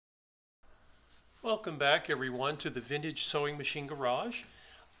Welcome back everyone to the Vintage Sewing Machine Garage.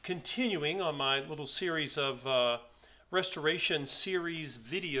 Continuing on my little series of restoration series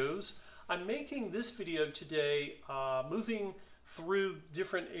videos, I'm making this video today moving through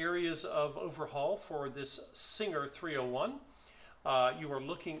different areas of overhaul for this Singer 301. You are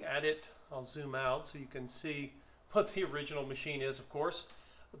looking at it, I'll zoom out so you can see what the original machine is, of course.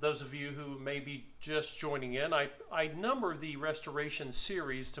 Those of you who may be just joining in, I number the restoration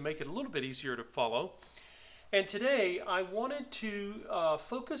series to make it a little bit easier to follow. And today I wanted to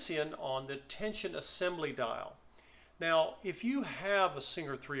focus in on the tension assembly dial. Now, if you have a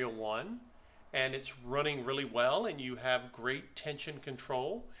Singer 301 and it's running really well and you have great tension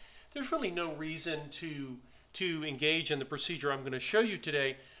control, there's really no reason to engage in the procedure I'm going to show you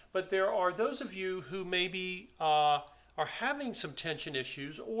today. But there are those of you who maybe are having some tension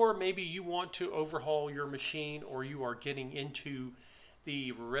issues, or maybe you want to overhaul your machine, or you are getting into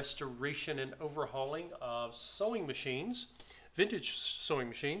the restoration and overhauling of sewing machines, vintage sewing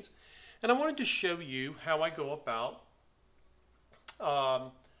machines. And I wanted to show you how I go about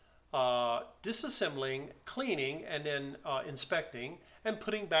disassembling, cleaning, and then inspecting and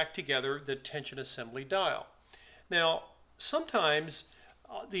putting back together the tension assembly dial. Now, sometimes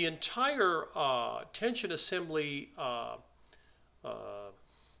the entire tension assembly,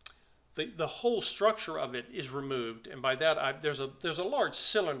 the whole structure of it is removed, and by that there's a large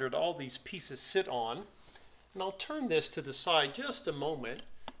cylinder that all these pieces sit on. And I'll turn this to the side just a moment,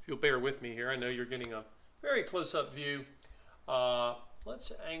 if you'll bear with me here. I know you're getting a very close-up view.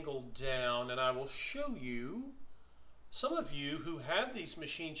 Let's angle down, and I will show you. Some of you who have these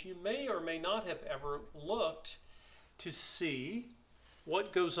machines, you may or may not have ever looked to see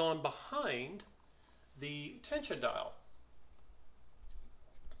what goes on behind the tension dial.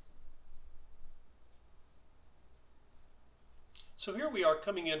 So here we are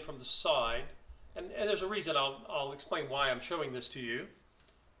coming in from the side, and there's a reason. I'll explain why I'm showing this to you.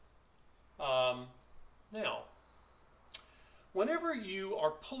 Now, whenever you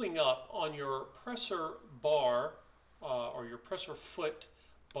are pulling up on your presser bar or your presser foot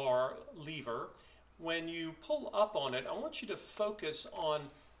bar lever, when you pull up on it, I want you to focus on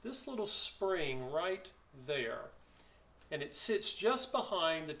this little spring right there. And it sits just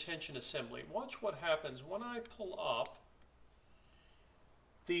behind the tension assembly. Watch what happens when I pull up.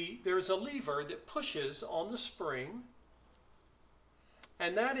 There's a lever that pushes on the spring,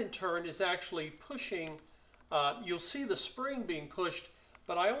 and that in turn is actually pushing. You'll see the spring being pushed,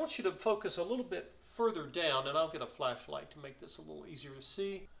 but I want you to focus a little bit further down, and I'll get a flashlight to make this a little easier to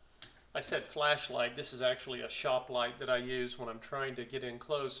see. I said flashlight. This is actually a shop light that I use when I'm trying to get in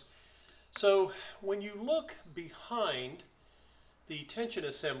close. So when you look behind the tension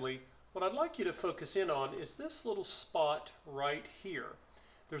assembly, what I'd like you to focus in on is this little spot right here.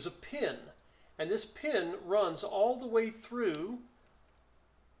 There's a pin, and this pin runs all the way through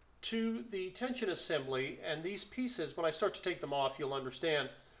to the tension assembly, and these pieces, when I start to take them off, you'll understand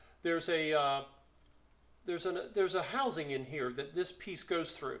there's a housing in here that this piece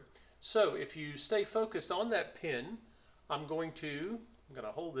goes through. So if you stay focused on that pin, I'm going to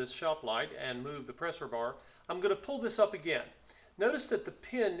hold this shop light and move the presser bar. I'm going to pull this up again. Notice that the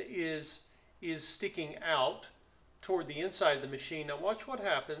pin is sticking out toward the inside of the machine. Now watch what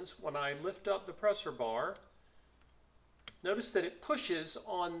happens when I lift up the presser bar. Notice that it pushes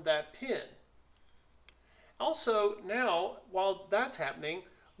on that pin. Also, now, while that's happening,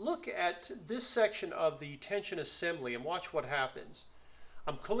 look at this section of the tension assembly and watch what happens.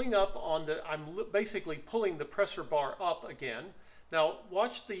 I'm basically pulling the presser bar up again. Now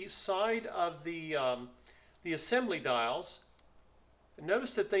watch the side of the assembly dials, and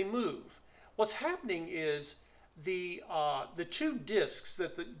notice that they move. What's happening is the two discs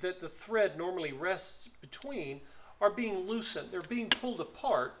that the thread normally rests between are being loosened. They're being pulled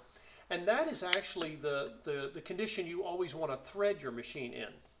apart, and that is actually the condition you always want to thread your machine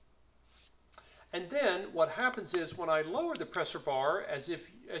in. And then what happens is when I lower the presser bar as if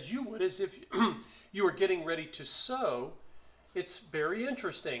you were getting ready to sew, it's very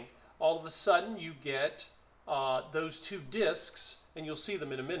interesting. All of a sudden you get those two discs, and you'll see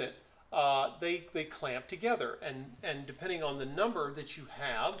them in a minute, they clamp together, and depending on the number that you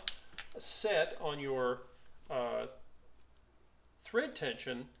have set on your thread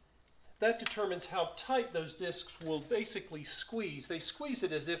tension, that determines how tight those discs will basically squeeze. They squeeze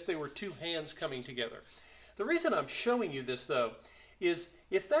it as if they were two hands coming together. The reason I'm showing you this, though, is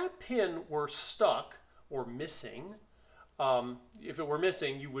if that pin were stuck or missing, if it were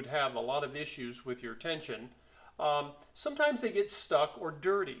missing, you would have a lot of issues with your tension. Sometimes they get stuck or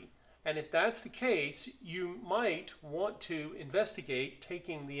dirty. And if that's the case, you might want to investigate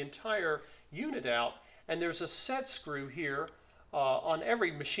taking the entire unit out. And there's a set screw here on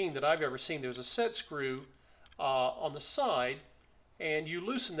every machine that I've ever seen. There's a set screw on the side, and you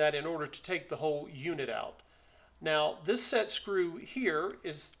loosen that in order to take the whole unit out. Now, this set screw here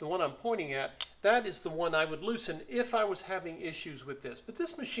is the one I'm pointing at. That is the one I would loosen if I was having issues with this. But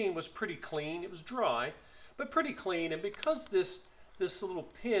this machine was pretty clean. It was dry, but pretty clean. And because this little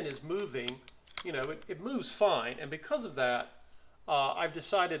pin is moving, you know, it moves fine. And because of that, I've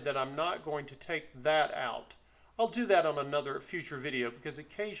decided that I'm not going to take that out. I'll do that on another future video, because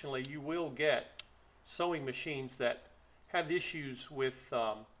occasionally you will get sewing machines that have issues with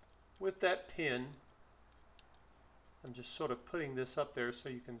that pin. I'm just sort of putting this up there so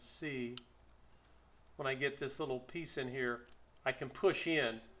you can see when I get this little piece in here, I can push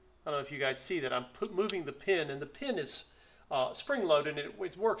in. I don't know if you guys see that. I'm moving the pin, and the pin is spring-loaded, and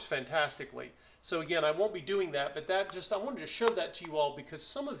it works fantastically. So again, I won't be doing that, but I wanted to show that to you all because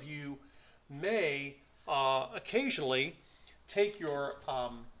some of you may occasionally take your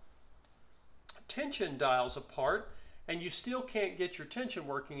tension dials apart and you still can't get your tension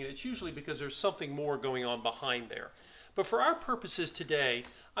working, and it's usually because there's something more going on behind there. But for our purposes today,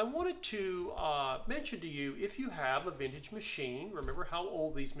 I wanted to mention to you, if you have a vintage machine, remember how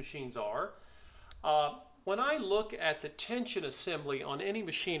old these machines are. When I look at the tension assembly on any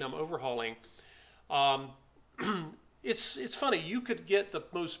machine I'm overhauling, it's funny. You could get the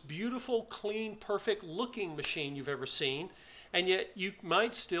most beautiful, clean, perfect looking machine you've ever seen, and yet you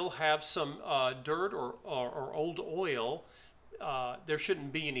might still have some dirt or old oil. There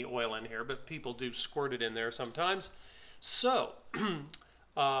shouldn't be any oil in here, but people do squirt it in there sometimes. So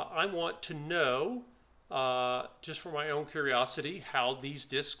I want to know, just for my own curiosity, how these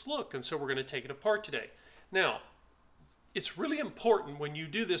discs look, and so we're going to take it apart today. Now, it's really important when you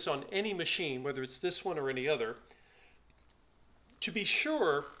do this on any machine, whether it's this one or any other, to be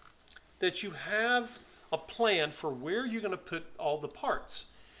sure that you have a plan for where you're going to put all the parts.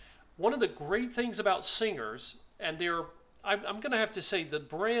 One of the great things about Singers, and I'm going to have to say the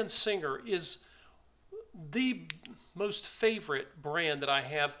brand Singer is the most favorite brand that I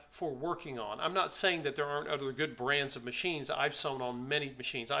have for working on. I'm not saying that there aren't other good brands of machines. I've sewn on many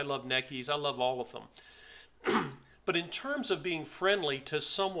machines. I love Neckies. I love all of them. But in terms of being friendly to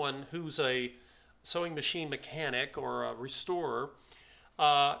someone who's a sewing machine mechanic or a restorer,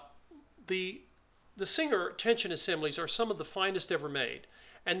 the Singer tension assemblies are some of the finest ever made,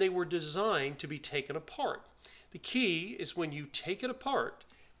 and they were designed to be taken apart. The key is when you take it apart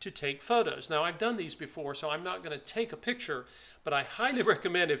to take photos. Now, I've done these before, so I'm not going to take a picture, but I highly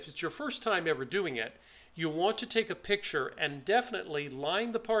recommend, if it's your first time ever doing it, you want to take a picture and definitely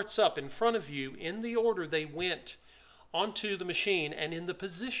line the parts up in front of you in the order they went onto the machine and in the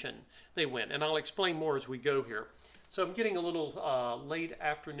position they went. And I'll explain more as we go here. So I'm getting a little late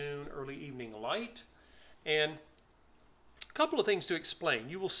afternoon, early evening light. And a couple of things to explain.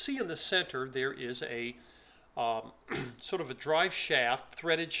 You will see in the center there is a sort of a drive shaft,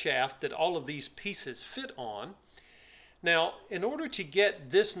 threaded shaft that all of these pieces fit on. Now, in order to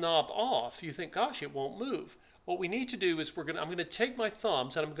get this knob off, you think, gosh, it won't move. What we need to do is I'm going to take my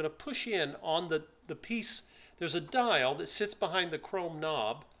thumbs and I'm going to push in on the piece. There's a dial that sits behind the chrome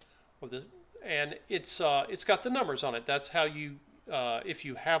knob, and it's got the numbers on it. That's how you, if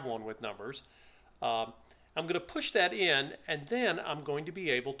you have one with numbers. I'm going to push that in, and then I'm going to be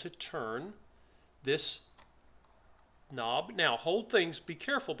able to turn this knob. Now, hold things, be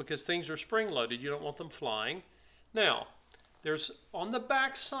careful because things are spring-loaded. You don't want them flying. Now, there's on the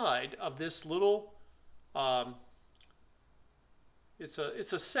back side of this little, it's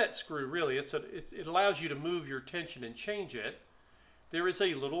a set screw, really. It allows you to move your tension and change it. There is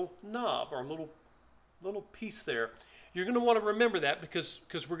a little knob or little piece there. You're going to want to remember that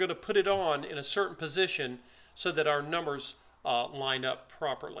because we're going to put it on in a certain position so that our numbers line up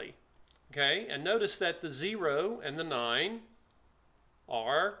properly. Okay, and notice that the 0 and the 9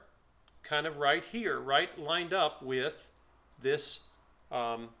 are kind of right here, right lined up with this,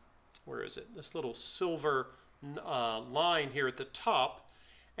 where is it? This little silver line here at the top,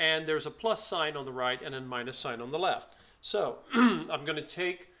 and there's a plus sign on the right and a minus sign on the left. So I'm going to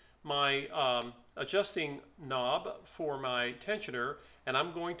take my adjusting knob for my tensioner, and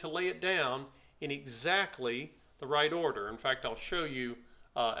I'm going to lay it down in exactly the right order. In fact, I'll show you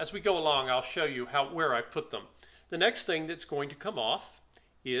as we go along. I'll show you where I put them. The next thing that's going to come off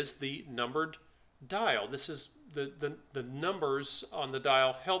is the numbered dial. This is the numbers on the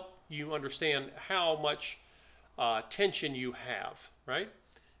dial help you understand how much tension you have, right?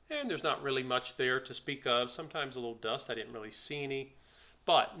 And there's not really much there to speak of. Sometimes a little dust. I didn't really see any.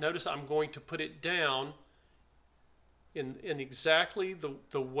 But notice I'm going to put it down in exactly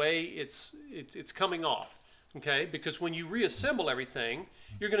the way it's coming off. Okay, because when you reassemble everything,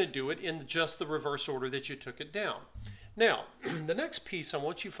 you're going to do it in just the reverse order that you took it down. Now, the next piece I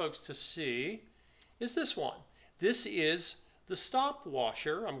want you folks to see is this one. This is the stop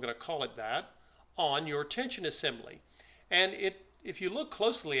washer, I'm going to call it that, on your tension assembly. And if you look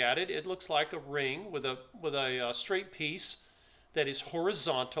closely at it, it looks like a ring with a straight piece that is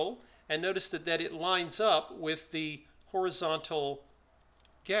horizontal. And notice that it lines up with the horizontal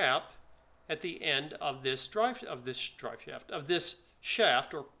gap at the end of this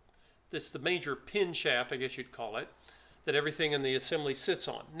shaft, or the major pin shaft, I guess you'd call it, that everything in the assembly sits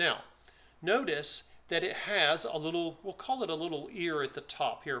on. Now, notice that it has a little, we'll call it a little ear at the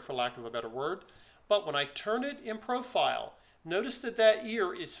top here, for lack of a better word. But when I turn it in profile, notice that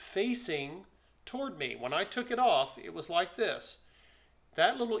ear is facing toward me. When I took it off, it was like this.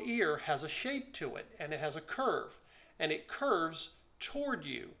 That little ear has a shape to it, and it has a curve, and it curves toward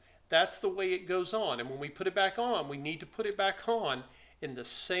you. That's the way it goes on. And when we put it back on, we need to put it back on in the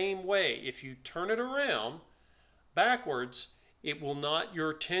same way. If you turn it around backwards, it will not,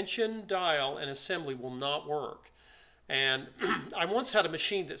 your tension dial and assembly will not work. And I once had a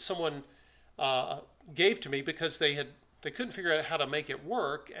machine that someone gave to me because they couldn't figure out how to make it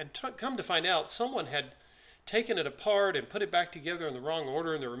work, and come to find out someone had taken it apart and put it back together in the wrong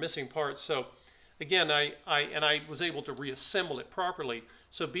order, and there were missing parts. So again, I was able to reassemble it properly.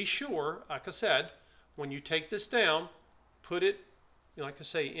 So be sure, like I said, when you take this down, put it, like I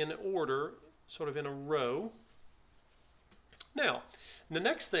say, in order, sort of in a row. Now, the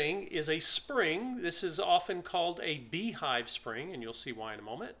next thing is a spring. This is often called a beehive spring, and you'll see why in a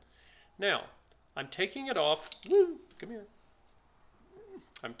moment. Now, I'm taking it off. Woo, come here.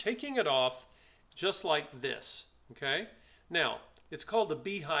 I'm taking it off just like this, okay? Now, it's called a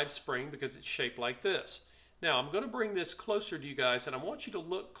beehive spring because it's shaped like this. Now, I'm going to bring this closer to you guys, and I want you to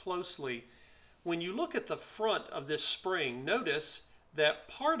look closely. When you look at the front of this spring, notice that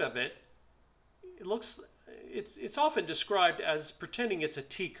part of it, it's often described as pretending it's a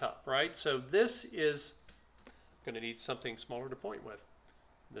teacup, right? So this is, I'm going to need something smaller to point with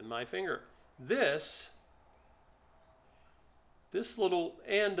than my finger. This little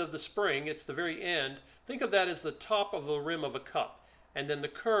end of the spring, it's the very end, think of that as the top of the rim of a cup, and then the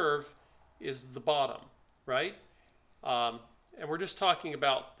curve is the bottom, right? And we're just talking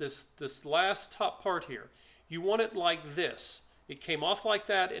about this last top part here. You want it like this. It came off like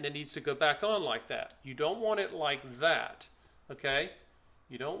that, and it needs to go back on like that. You don't want it like that, okay?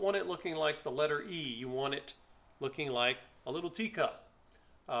 You don't want it looking like the letter E. You want it looking like a little teacup.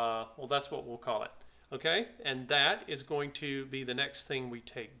 Well, that's what we'll call it, okay? And that is going to be the next thing we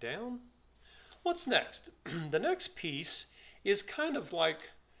take down. What's next? The next piece is kind of like,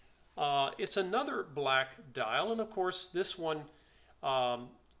 it's another black dial, and of course this one,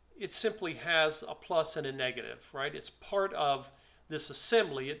 it simply has a plus and a negative, right? It's part of this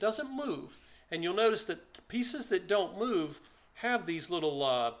assembly. It doesn't move, and you'll notice that the pieces that don't move have these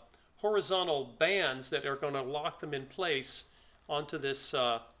little horizontal bands that are going to lock them in place onto this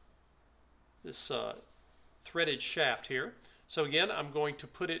threaded shaft here. So again, I'm going to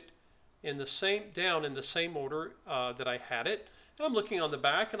put it in the same order that I had it. And I'm looking on the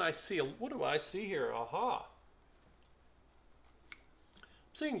back, and I see what do I see here? Aha!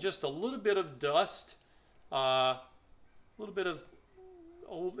 I'm seeing just a little bit of dust, a little bit of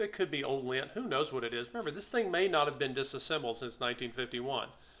old. It could be old lint. Who knows what it is? Remember, this thing may not have been disassembled since 1951,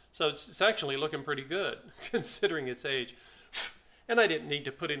 so it's actually looking pretty good considering its age. And I didn't need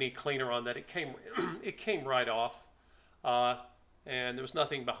to put any cleaner on that. It came right off, and there was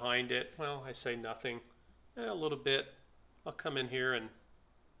nothing behind it. Well, I say nothing, a little bit. I'll come in here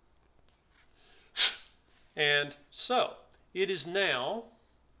and so it is now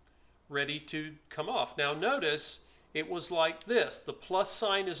ready to come off. Now notice it was like this. The plus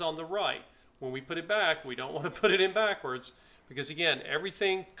sign is on the right. When we put it back, we don't want to put it in backwards because again,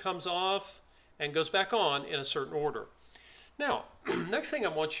 everything comes off and goes back on in a certain order. Now, next thing I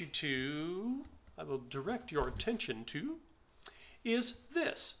will direct your attention to is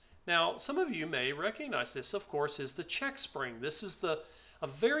this. Now, some of you may recognize this, of course, is the check spring. This is a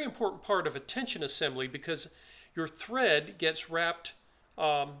very important part of a tension assembly because your thread gets wrapped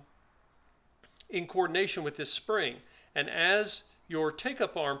in coordination with this spring. And as your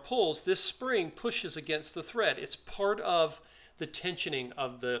take-up arm pulls, this spring pushes against the thread. It's part of the tensioning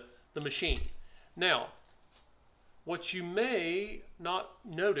of the machine. Now, what you may not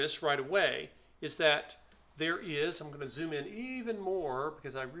notice right away is that there is, I'm going to zoom in even more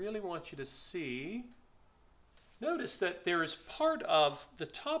because I really want you to see notice that there is part of the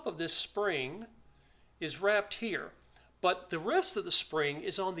top of this spring is wrapped here, but the rest of the spring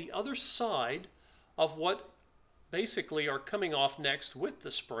is on the other side of what basically are coming off next with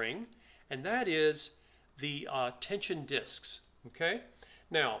the spring, and that is the tension discs. Okay,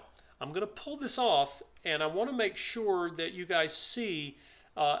 now I'm going to pull this off, and I want to make sure that you guys see.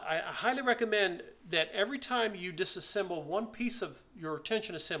 I highly recommend that every time you disassemble one piece of your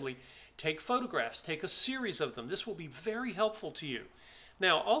tension assembly, take photographs, take a series of them. This will be very helpful to you.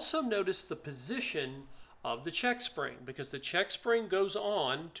 Now also notice the position of the check spring, because the check spring goes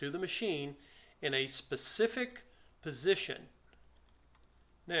on to the machine in a specific position.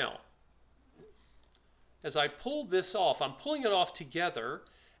 Now, as I pull this off, I'm pulling it off together,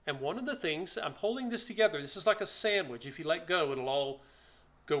 and one of the things, I'm holding this together, this is like a sandwich. If you let go, it'll all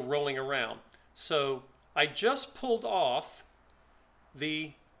go rolling around. So I just pulled off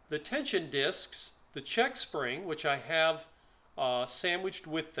the tension discs, the check spring, which I have sandwiched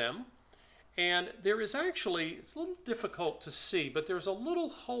with them, and there is actually, it's a little difficult to see, but there's a little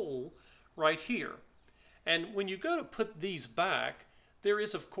hole right here. And when you go to put these back, there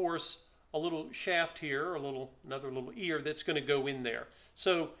is of course a little shaft here, another little ear that's going to go in there.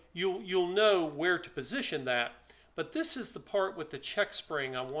 So you'll know where to position that. But this is the part with the check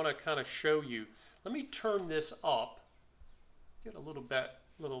spring I want to kind of show you. Let me turn this up, get a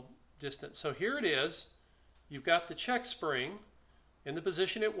little distance. So here it is. You've got the check spring in the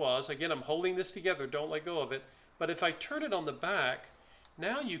position it was. Again, I'm holding this together, don't let go of it. But if I turn it on the back,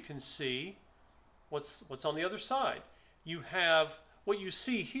 now you can see what's on the other side. You have, what you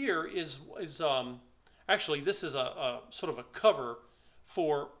see here is actually this is a sort of a cover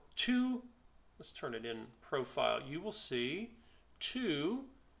for two, let's turn it in profile. You will see two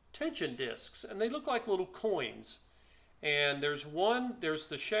tension discs, and they look like little coins. And there's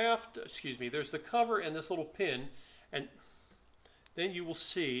the shaft, there's the cover and this little pin, and then you will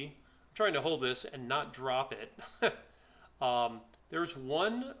see, I'm trying to hold this and not drop it. There's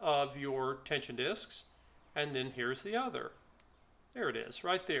one of your tension discs, and then here's the other. There it is,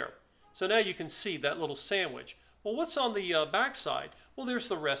 right there. So now you can see that little sandwich. Well, what's on the back side? Well, there's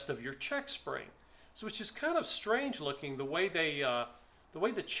the rest of your check spring. So which is kind of strange looking, the way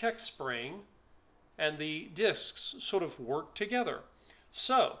the check spring and the discs sort of work together.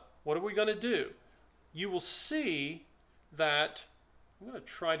 So what are we going to do? You will see that, I'm going to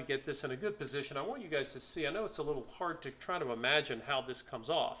try to get this in a good position. I want you guys to see, I know it's a little hard to try to imagine how this comes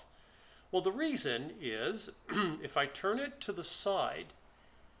off. Well, the reason is, if I turn it to the side,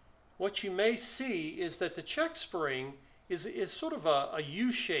 what you may see is that the check spring is sort of a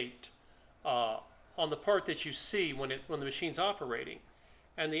U-shaped on the part that you see when the machine's operating.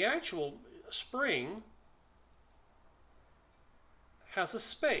 And the actual spring has a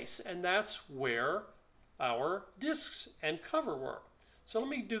space, and that's where our discs and cover were. So let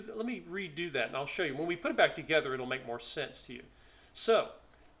me redo that, and I'll show you. When we put it back together, it'll make more sense to you. So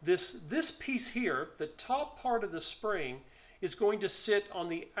this piece here, the top part of the spring, is going to sit on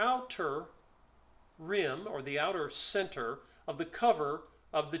the outer rim, or the outer center of the cover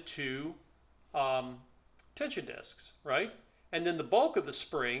of the two tension discs, right? And then the bulk of the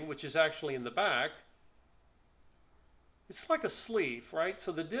spring, which is actually in the back, it's like a sleeve, right?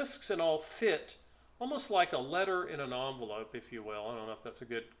 So the discs and all fit almost like a letter in an envelope, if you will. I don't know if that's a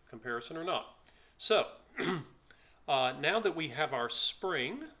good comparison or not. So now that we have our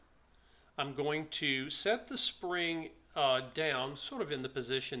spring, I'm going to set the spring down sort of in the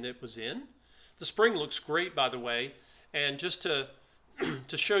position it was in. The spring looks great, by the way, and just to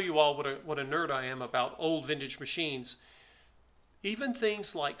show you all what a nerd I am about old vintage machines, even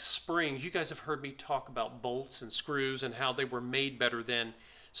things like springs, you guys have heard me talk about bolts and screws and how they were made better then.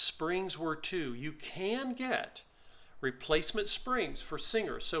 Springs were too. You can get replacement springs for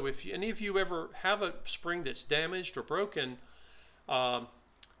Singers. So if any of you ever have a spring that's damaged or broken,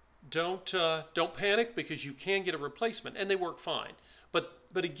 don't panic, because you can get a replacement and they work fine. But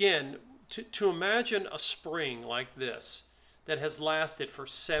again, to imagine a spring like this that has lasted for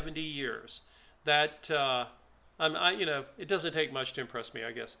 70 years, that it doesn't take much to impress me,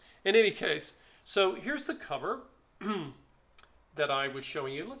 I guess. In any case, so here's the cover that I was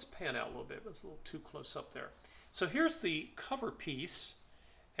showing you. Let's pan out a little bit. It was a little too close up there. So here's the cover piece,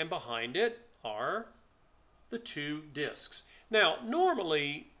 and behind it are the two discs. Now,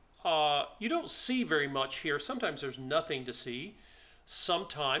 normally, you don't see very much here. Sometimes there's nothing to see.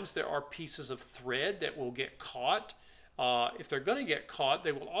 Sometimes there are pieces of thread that will get caught. If they're going to get caught,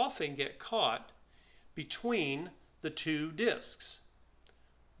 they will often get caught between the two discs,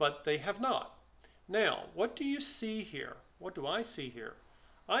 but they have not. Now, what do you see here? What do I see here?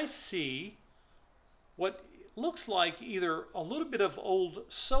 I see what looks like either a little bit of old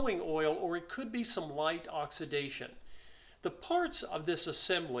sewing oil or it could be some light oxidation. The parts of this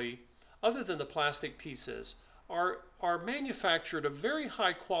assembly, other than the plastic pieces, are manufactured of very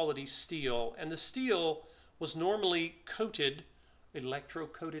high quality steel, and the steel was normally coated,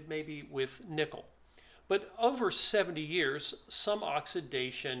 electro-coated maybe, with nickel. But over 70 years, some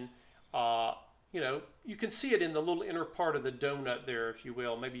oxidation, you can see it in the little inner part of the donut there, if you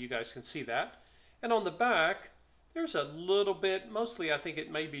will. Maybe you guys can see that. And on the back, there's a little bit, mostly I think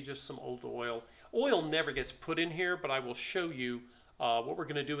it may be just some old oil. Oil never gets put in here, but I will show you what we're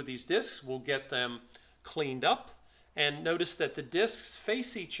going to do with these discs. We'll get them cleaned up. And notice that the discs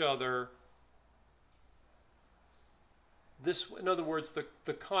face each other. In other words,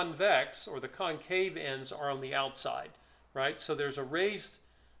 the convex or the concave ends are on the outside, right? So there's a raised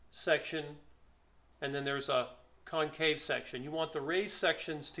section and then there's a concave section. You want the raised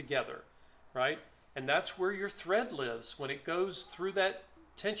sections together, right? And that's where your thread lives when it goes through that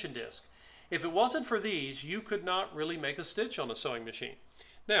tension disc. If it wasn't for these, you could not really make a stitch on a sewing machine.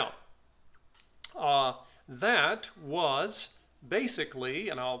 Now, that was basically,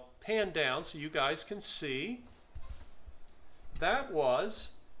 and I'll pan down so you guys can see, that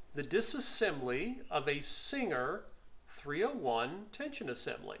was the disassembly of a Singer 301 tension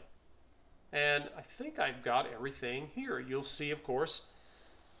assembly. And I think I've got everything here. You'll see, of course,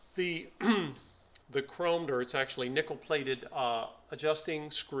 the the chromed, or it's actually nickel-plated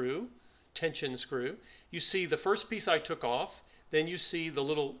adjusting screw, tension screw. You see the first piece I took off. Then you see the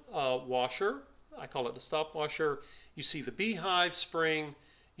little washer. I call it a stop washer. You see the beehive spring.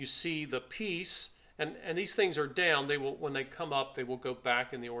 You see the piece. And these things are down. They will, when they come up, they will go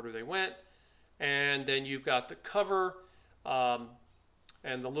back in the order they went. And then you've got the cover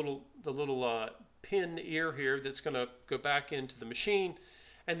and the little pin ear here that's going to go back into the machine.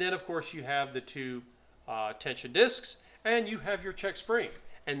 And then, of course, you have the two tension discs, and you have your check spring.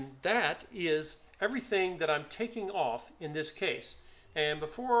 And that is everything that I'm taking off in this case. And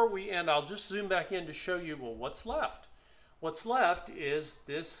before we end, I'll just zoom back in to show you, well, what's left. What's left is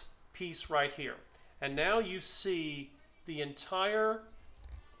this piece right here. And now you see the entire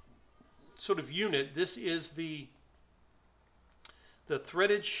sort of unit. This is the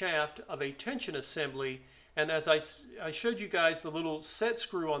threaded shaft of a tension assembly. And as I showed you guys the little set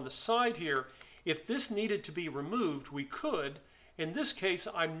screw on the side here, if this needed to be removed, we could. In this case,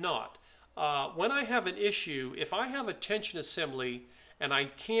 I'm not. When I have an issue, if I have a tension assembly and I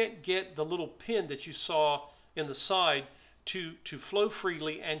can't get the little pin that you saw in the side to flow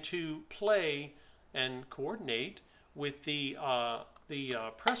freely and to play and coordinate with the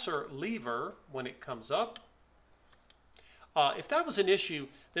presser lever when it comes up, if that was an issue,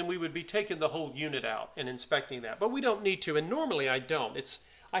 then we would be taking the whole unit out and inspecting that. But we don't need to, and normally I don't.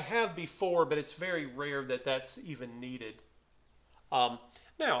 I have before, but it's very rare that that's even needed.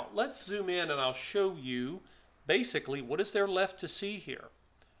 Now, let's zoom in and I'll show you basically what is there left to see here.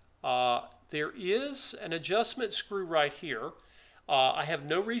 There is an adjustment screw right here. I have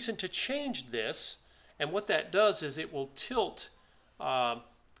no reason to change this, and what that does is it will tilt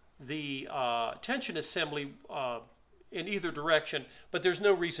the tension assembly in either direction, but there's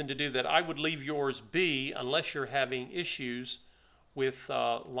no reason to do that. I would leave yours be unless you're having issues with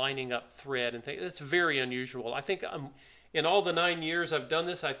lining up thread and things. It's very unusual. I think in all the 9 years I've done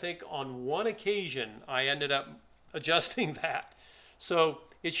this, I think on one occasion I ended up adjusting that. So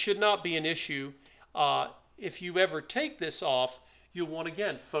it should not be an issue. If you ever take this off, you'll want,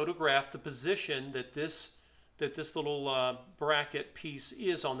 again, photograph the position that this little bracket piece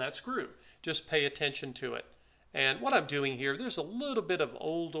is on that screw. Just pay attention to it. And what I'm doing here, there's a little bit of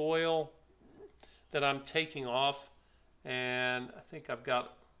old oil that I'm taking off. And I think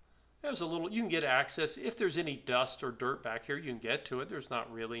there's a little, you can get access. If there's any dust or dirt back here, you can get to it. There's not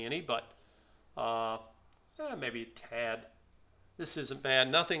really any, but maybe a tad. This isn't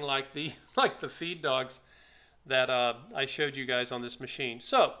bad. Nothing like the feed dogs that I showed you guys on this machine.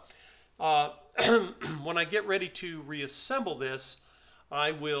 So when I get ready to reassemble this,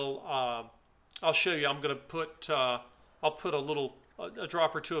 I will I'll show you. I'm going to put I'll put a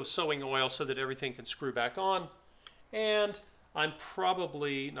drop or two of sewing oil so that everything can screw back on. And I'm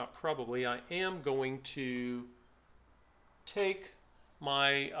I am going to take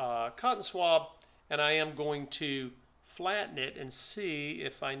my cotton swab and I am going to flatten it and see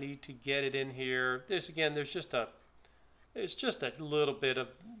if I need to get it in here. There's just a little bit of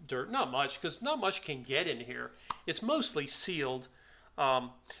dirt, not much, because not much can get in here. It's mostly sealed.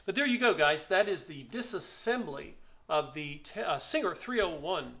 But there you go, guys. That is the disassembly of the Singer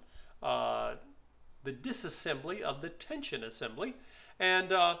 301, the disassembly of the tension assembly.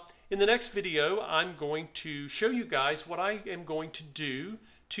 And in the next video, I'm going to show you guys what I am going to do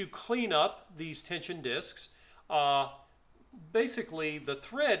to clean up these tension discs. Basically, the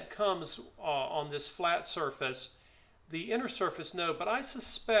thread comes on this flat surface. The inner surface, no, but I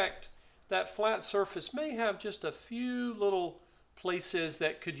suspect that flat surface may have just a few little places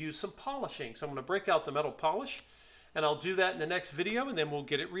that could use some polishing. So I'm going to break out the metal polish, and I'll do that in the next video, and then we'll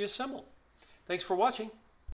get it reassembled. Thanks for watching.